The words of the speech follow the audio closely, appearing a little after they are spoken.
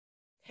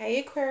Hey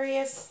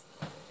Aquarius,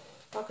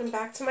 welcome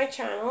back to my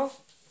channel.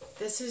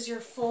 This is your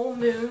full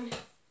moon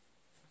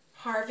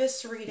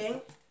harvest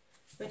reading,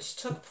 which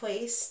took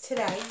place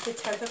today, the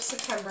 10th of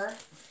September.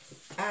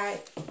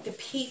 The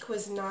peak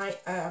was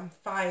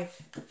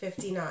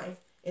 5:59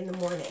 in the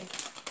morning,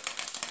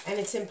 and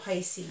it's in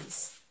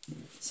Pisces.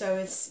 So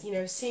it's,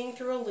 seeing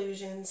through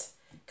illusions,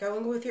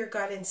 going with your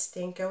gut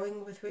instinct,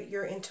 going with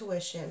your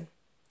intuition.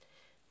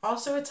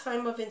 Also a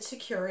time of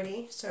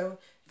insecurity, so,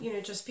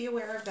 just be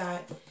aware of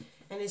that.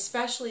 And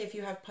especially if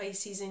you have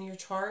Pisces in your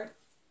chart,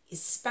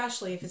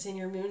 especially if it's in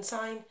your moon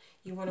sign,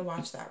 you want to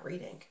watch that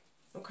reading,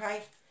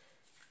 okay?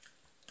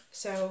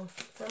 So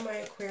for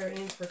my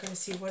Aquarians, we're going to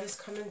see what is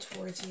coming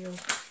towards you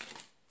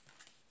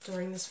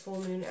during this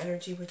full moon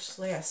energy, which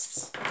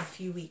lasts a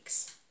few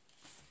weeks.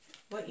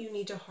 What you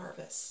need to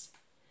harvest.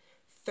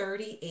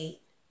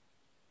 38,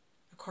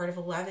 a card of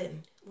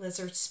 11,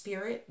 lizard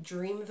spirit,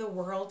 dream the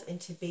world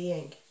into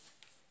being.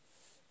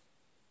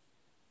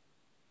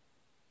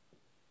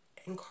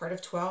 And card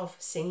of 12,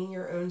 singing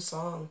your own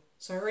song.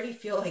 So I already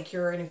feel like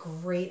you're in a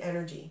great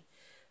energy,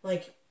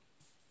 like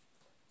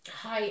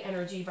high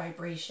energy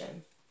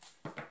vibration.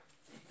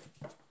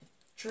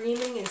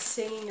 Dreaming and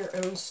singing your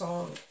own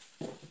song.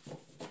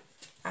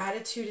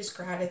 Attitude is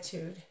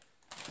gratitude.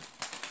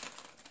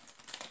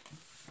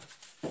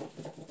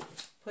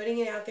 Putting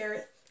it out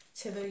there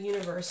to the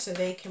universe so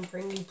they can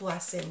bring you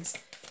blessings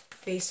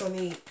based on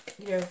the,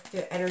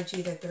 the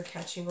energy that they're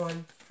catching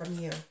on from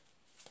you.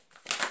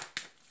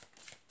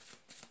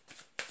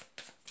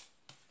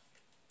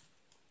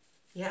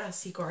 Yeah,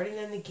 see, Garden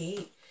and the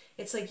Gate.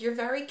 It's like you're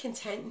very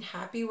content and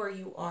happy where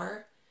you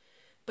are,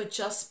 but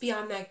just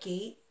beyond that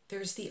gate,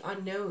 there's the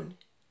unknown.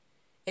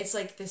 It's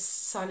like the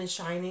sun is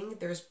shining,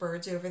 there's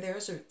birds over there,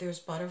 so there's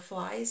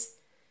butterflies.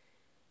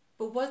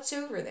 But what's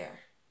over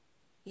there?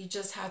 You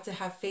just have to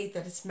have faith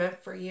that it's meant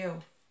for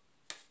you.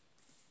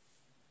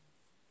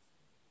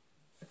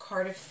 A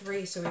card of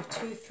 3, so we have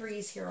 2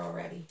 3s here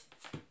already.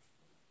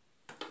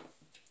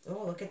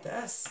 Oh, look at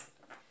this.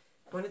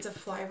 Wanted to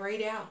fly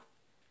right out.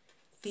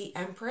 The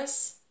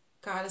Empress,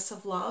 goddess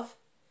of love.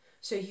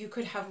 So you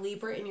could have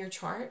Libra in your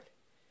chart,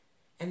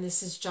 and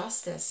this is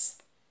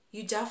justice.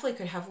 You definitely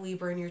could have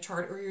Libra in your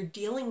chart, or you're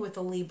dealing with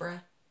a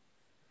Libra.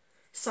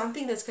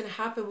 Something that's going to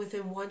happen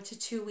within 1 to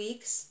 2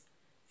 weeks,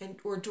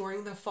 or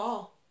during the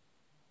fall.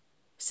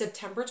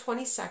 September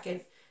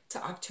 22nd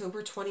to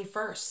October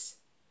 21st.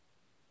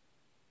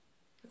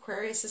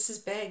 Aquarius, this is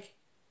big.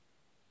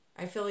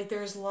 I feel like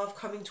there's love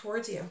coming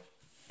towards you.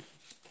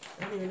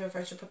 I don't even know if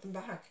I should put them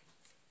back.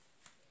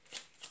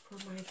 For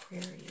my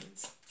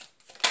Aquarians.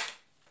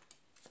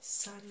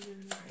 Sun,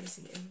 Moon,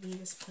 Rising, and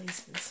Venus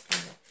placement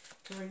spirit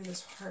during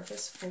this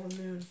harvest full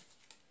moon.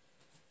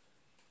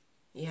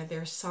 Yeah,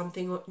 there's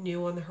something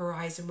new on the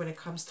horizon when it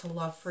comes to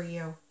love for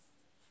you.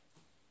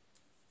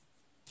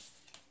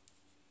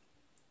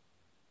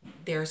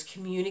 There's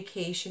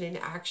communication and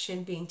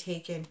action being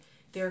taken.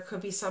 There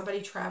could be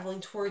somebody traveling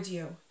towards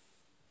you.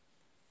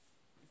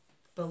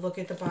 But look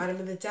at the bottom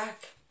of the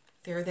deck.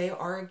 There they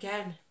are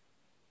again.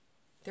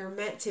 They're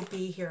meant to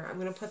be here. I'm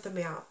going to put them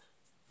out.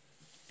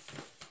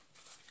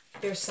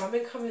 There's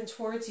someone coming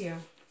towards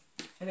you.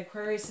 And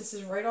Aquarius, this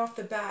is right off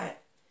the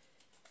bat.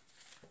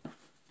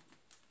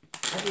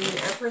 I mean,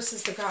 Empress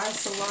is the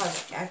goddess of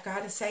love. I've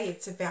got to say,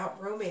 it's about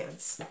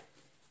romance.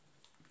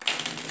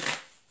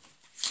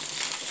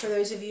 For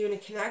those of you in a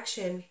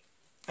connection,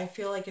 I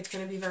feel like it's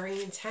going to be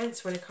very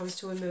intense when it comes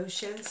to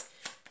emotions,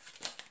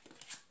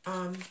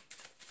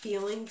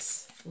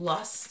 feelings,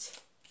 lust.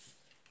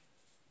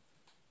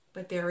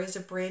 But there is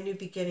a brand new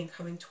beginning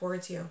coming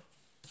towards you.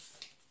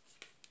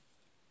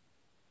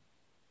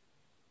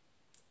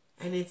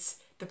 And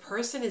the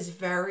person is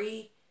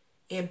very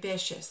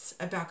ambitious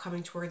about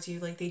coming towards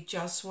you. Like they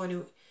just want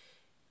to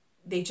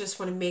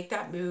make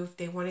that move.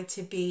 They want it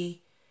to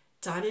be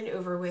done and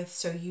over with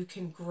so you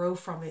can grow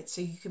from it, so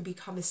you can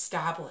become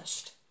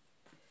established.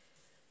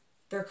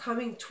 They're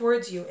coming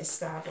towards you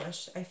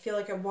established. I feel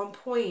like at one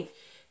point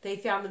they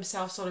found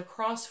themselves on a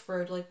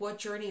crossroad, like what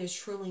journey is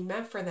truly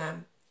meant for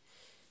them.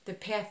 The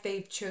path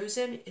they've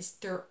chosen is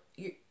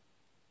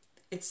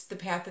it's the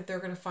path that they're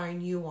going to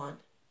find you on.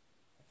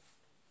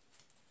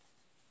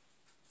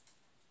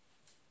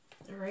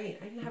 All right,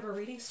 I didn't have a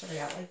reading start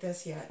out like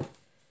this yet.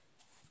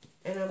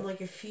 And I'm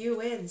like a few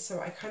in, so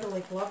I kind of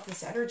like love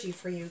this energy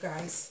for you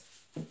guys.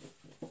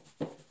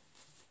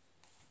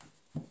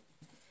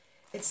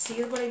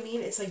 See what I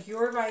mean? It's like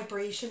your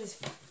vibration is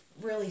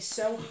really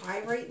so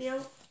high right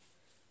now.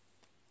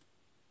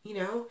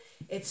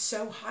 It's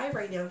so high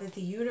right now that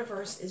the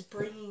universe is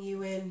bringing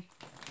you in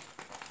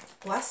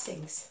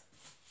blessings.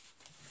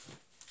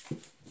 All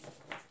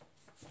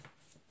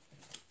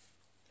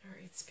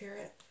right,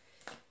 Spirit.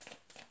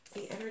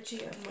 The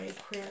energy of my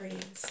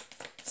Aquarians.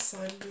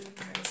 Sun, Moon,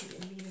 Rising,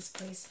 and Venus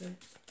placement.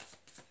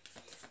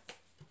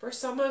 For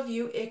some of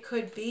you, it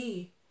could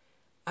be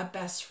a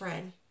best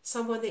friend.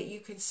 Someone that you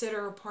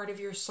consider a part of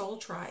your soul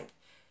tribe.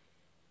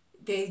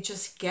 They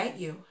just get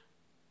you.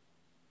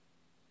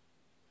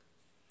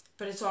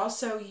 But it's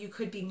also, you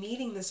could be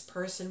meeting this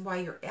person while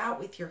you're out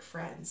with your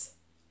friends.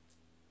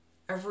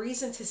 A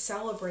reason to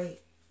celebrate.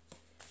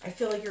 I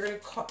feel like you're going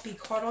to be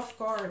caught off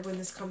guard when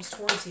this comes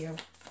towards you.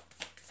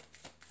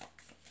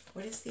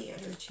 What is the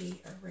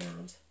energy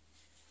around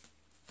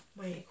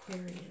my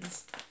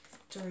Aquarians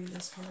during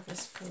this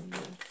harvest full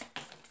moon?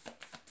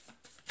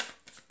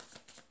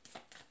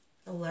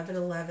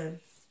 11-11.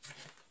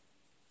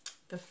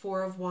 The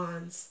Four of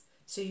Wands.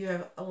 So you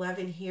have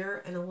 11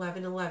 here and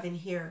 11-11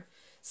 here.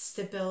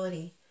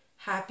 Stability,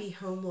 happy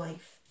home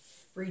life,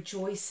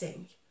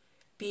 rejoicing,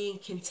 being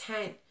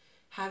content,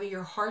 having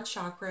your heart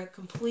chakra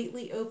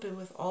completely open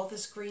with all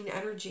this green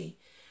energy,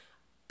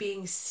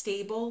 being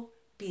stable,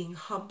 being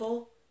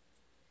humble.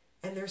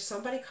 And there's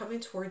somebody coming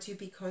towards you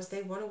because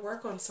they want to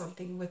work on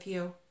something with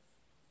you.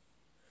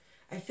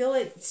 I feel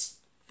it's,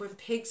 when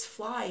pigs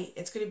fly,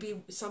 it's going to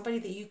be somebody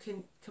that you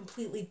can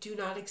completely do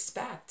not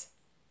expect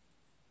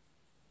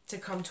to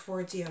come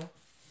towards you.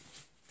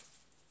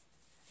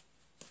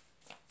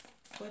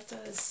 What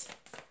does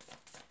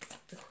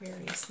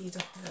Aquarius need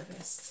to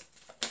harvest?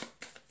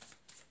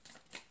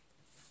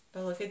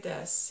 But look at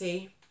this,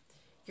 see?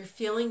 You're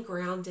feeling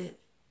grounded.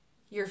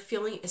 You're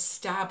feeling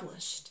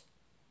established.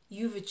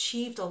 You've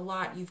achieved a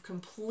lot. You've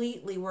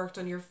completely worked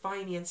on your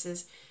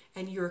finances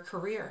and your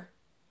career.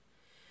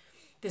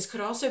 This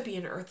could also be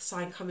an earth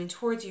sign coming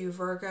towards you,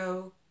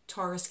 Virgo,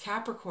 Taurus,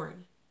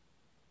 Capricorn.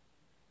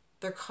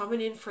 They're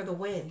coming in for the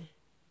win,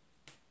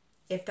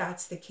 if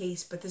that's the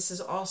case. But this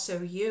is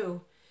also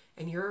you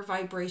and your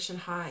vibration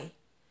high,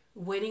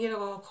 winning at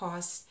all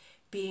costs,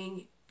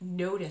 being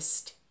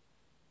noticed.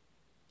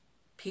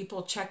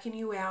 People checking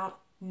you out,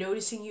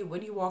 noticing you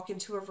when you walk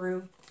into a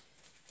room.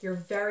 You're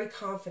very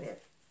confident.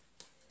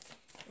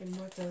 And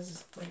what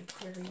does my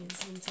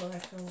Aquarians need to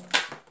let go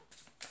of?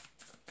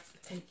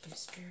 Thank you,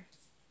 Spirit.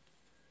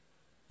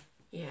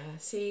 Yeah,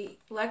 see,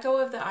 let go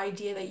of the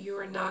idea that you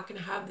are not going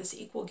to have this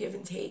equal give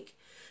and take.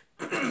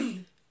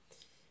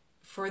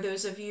 For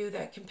those of you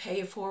that can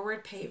pay it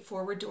forward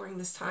during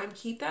this time.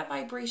 Keep that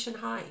vibration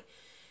high.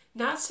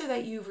 Not so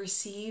that you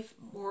receive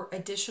more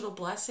additional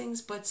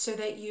blessings, but so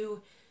that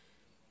you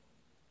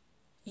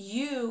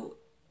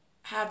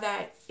have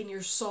that in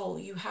your soul.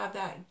 You have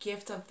that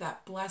gift of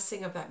that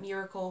blessing, of that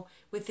miracle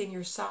within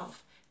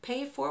yourself.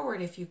 Pay it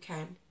forward if you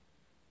can.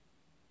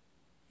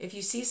 If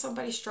you see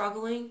somebody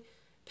struggling,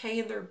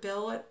 paying their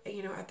bill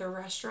at their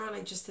restaurant.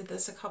 I just did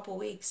this a couple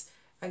weeks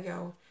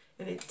ago.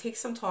 And it takes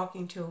some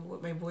talking to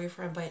with my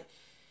boyfriend, but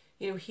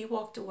he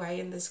walked away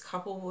and this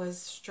couple was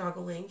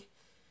struggling.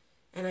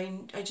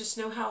 And I just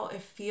know how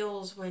it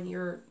feels when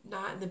you're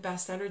not in the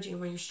best energy and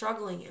when you're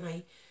struggling. And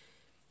I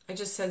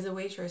just said to the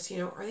waitress,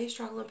 are they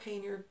struggling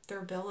paying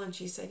their bill? And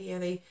she said, yeah,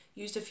 they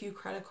used a few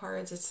credit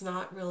cards. It's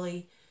not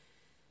really,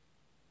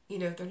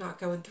 they're not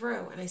going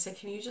through. And I said,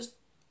 can you just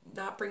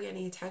not bring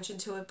any attention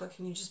to it, but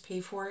can you just pay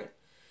for it?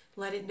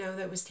 Let it know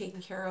that it was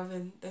taken care of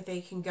and that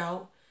they can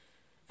go.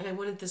 And I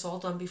wanted this all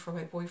done before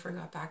my boyfriend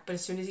got back. But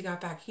as soon as he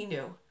got back, he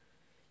knew.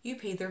 You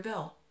paid their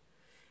bill.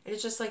 And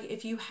it's just like,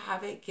 if you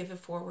have it, give it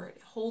forward.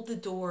 Hold the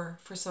door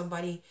for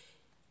somebody,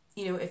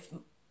 if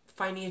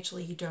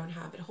financially you don't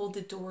have it. Hold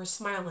the door,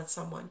 smile at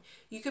someone.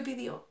 You could be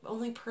the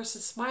only person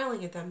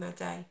smiling at them that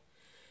day.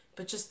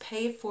 But just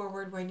pay it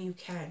forward when you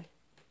can.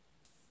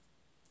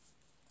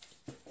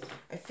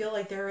 I feel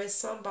like there is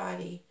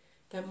somebody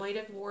that might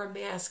have wore a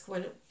mask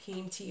when it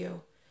came to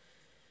you.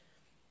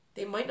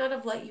 They might not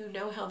have let you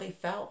know how they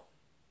felt.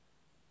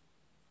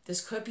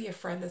 This could be a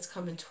friend that's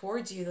coming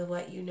towards you to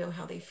let you know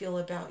how they feel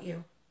about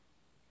you.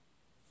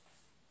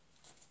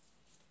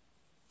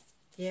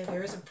 Yeah,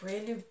 there is a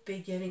brand new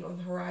beginning on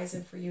the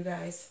horizon for you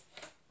guys.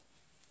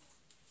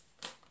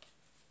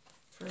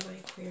 For my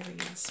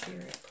Aquarian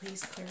spirit,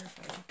 please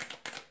clarify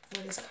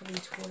what is coming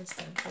towards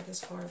them for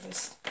this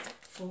harvest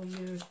full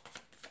moon.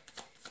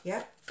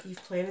 Yep,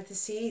 you've planted the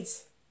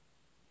seeds.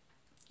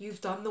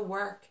 You've done the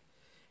work.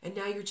 And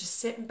now you're just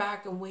sitting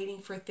back and waiting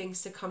for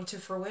things to come to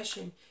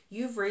fruition.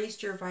 You've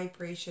raised your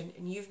vibration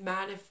and you've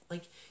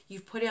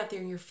put out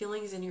there your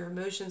feelings and your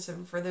emotions.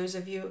 And for those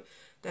of you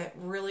that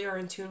really are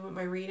in tune with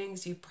my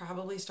readings, you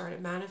probably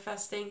started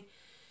manifesting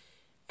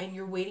and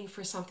you're waiting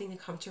for something to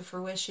come to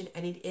fruition.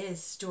 And it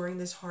is during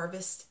this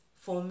harvest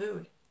full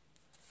moon.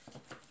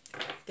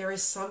 There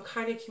is some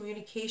kind of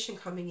communication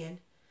coming in.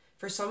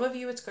 For some of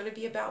you, it's going to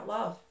be about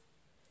love.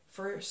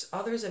 For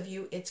others of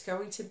you, it's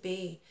going to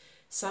be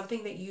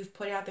something that you've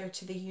put out there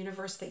to the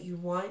universe that you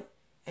want,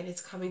 and it's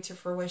coming to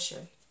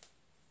fruition.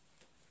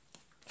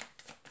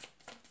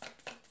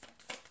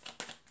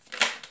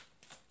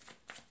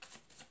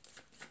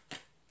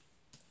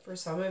 For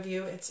some of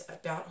you, it's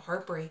about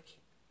heartbreak.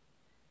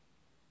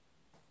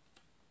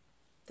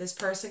 This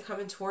person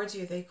coming towards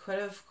you, they could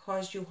have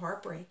caused you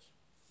heartbreak.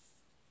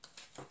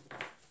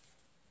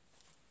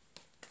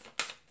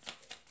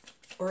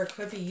 Or it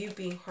could be you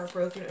being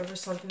heartbroken over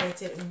something that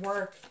didn't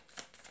work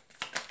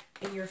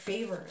in your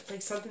favor,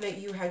 like something that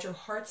you had your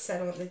heart set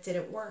on that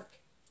didn't work.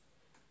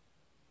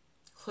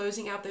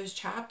 Closing out those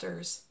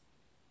chapters,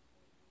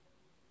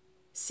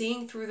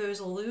 seeing through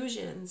those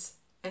illusions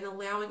and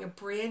allowing a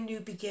brand new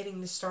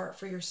beginning to start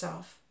for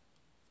yourself.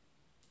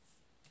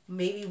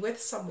 Maybe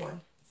with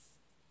someone,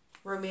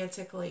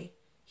 romantically,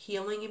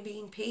 healing and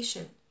being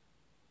patient,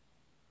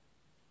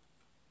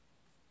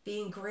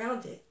 being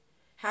grounded,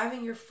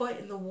 having your foot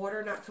in the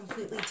water, not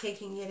completely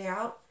taking it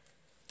out,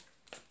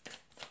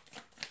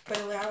 but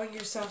allowing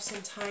yourself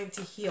some time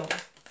to heal.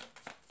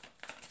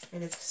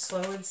 And it's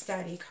slow and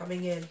steady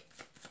coming in.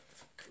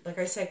 Like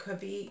I said, could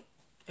be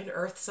an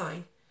earth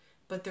sign,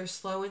 but they're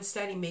slow and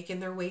steady making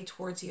their way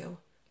towards you.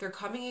 They're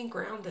coming in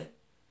grounded,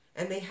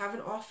 and they have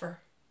an offer.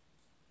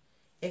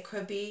 It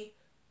could be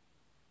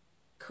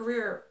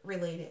career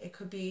related. It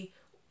could be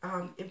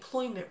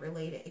employment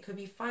related. It could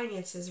be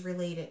finances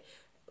related.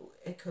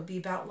 It could be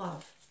about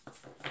love.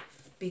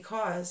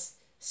 Because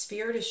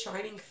Spirit is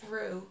shining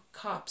through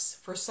cups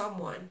for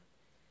someone.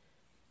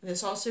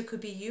 This also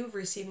could be you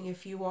receiving a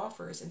few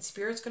offers, and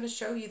Spirit's going to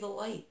show you the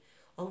light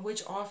on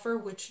which offer,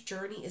 which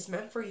journey is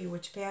meant for you,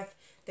 which path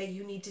that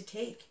you need to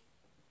take.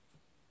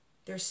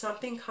 There's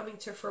something coming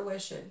to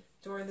fruition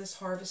during this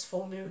harvest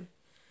full moon.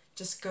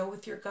 Just go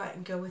with your gut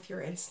and go with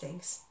your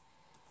instincts.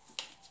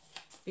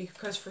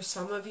 Because for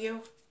some of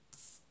you,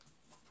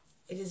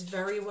 it is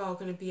very well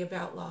going to be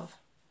about love.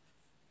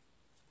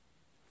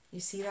 You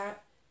see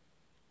that?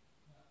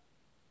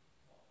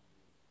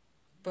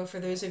 But for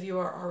those of you who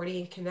are already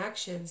in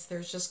connections,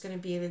 there's just going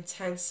to be an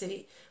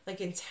intensity,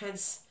 like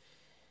intense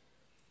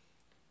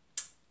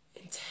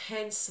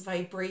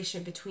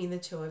vibration between the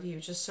two of you.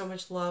 Just so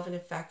much love and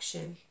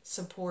affection,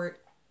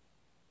 support.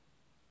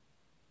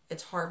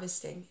 It's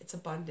harvesting. It's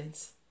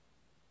abundance.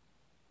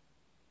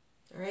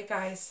 All right,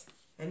 guys.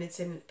 And it's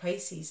in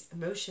Pisces,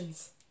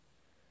 emotions.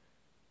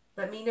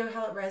 Let me know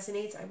how it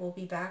resonates. I will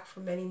be back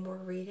for many more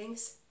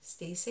readings.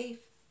 Stay safe.